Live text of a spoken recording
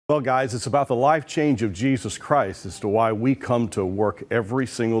Well, guys, it's about the life change of Jesus Christ as to why we come to work every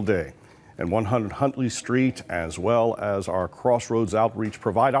single day. And 100 Huntley Street, as well as our Crossroads outreach,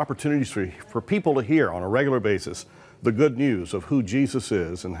 provide opportunities for people to hear on a regular basis the good news of who Jesus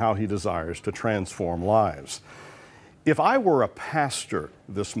is and how he desires to transform lives. If I were a pastor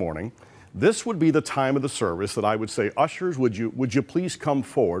this morning, this would be the time of the service that I would say, ushers, would you please come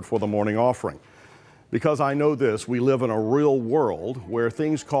forward for the morning offering? Because I know this, we live in a real world where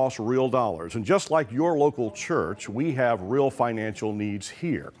things cost real dollars. And just like your local church, we have real financial needs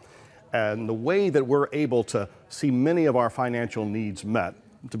here. And the way that we're able to see many of our financial needs met,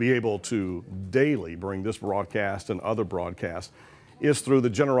 to be able to daily bring this broadcast and other broadcasts, is through the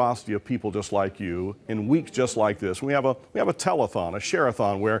generosity of people just like you in weeks just like this. We have a telethon, a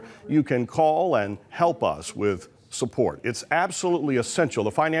share-a-thon, where you can call and help us with support. It's absolutely essential.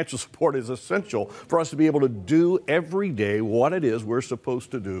 The financial support is essential for us to be able to do every day what it is we're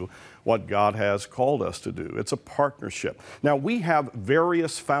supposed to do, what God has called us to do. It's a partnership. Now, we have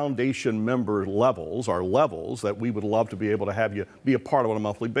various foundation member levels, or levels, that we would love to be able to have you be a part of on a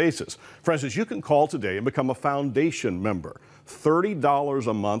monthly basis. For instance, you can call today and become a foundation member. $30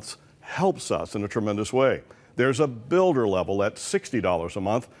 a month helps us in a tremendous way. There's a builder level at $60 a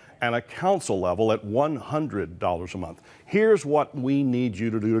month and a council level at $100 a month. Here's what we need you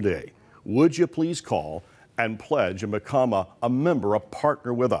to do today. Would you please call and pledge and become a member, a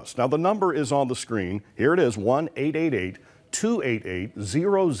partner with us? Now, the number is on the screen. Here it is,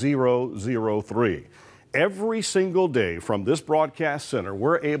 1-888-288-0003. Every single day from this broadcast center,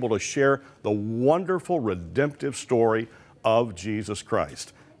 we're able to share the wonderful redemptive story of Jesus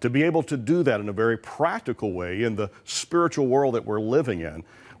Christ. To be able to do that in a very practical way in the spiritual world that we're living in,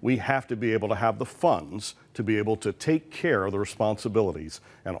 we have to be able to have the funds to be able to take care of the responsibilities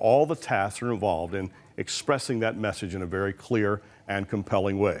and all the tasks that are involved in expressing that message in a very clear and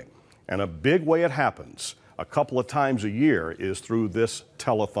compelling way. And a big way it happens a couple of times a year is through this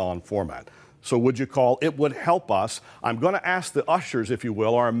telethon format. So would you call? It would help us. I'm going to ask the ushers, if you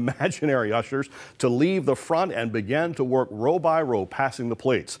will, our imaginary ushers, to leave the front and begin to work row by row, passing the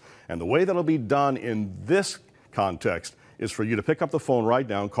plates. And the way that'll be done in this context is for you to pick up the phone right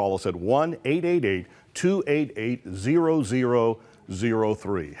now and call us at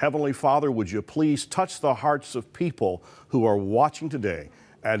 1-888-288-0003. Heavenly Father, would you please touch the hearts of people who are watching today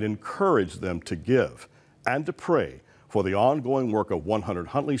and encourage them to give and to pray for the ongoing work of 100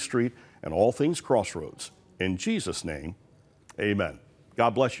 Huntley Street and all things Crossroads. In Jesus' name, amen.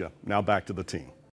 God bless you. Now back to the team.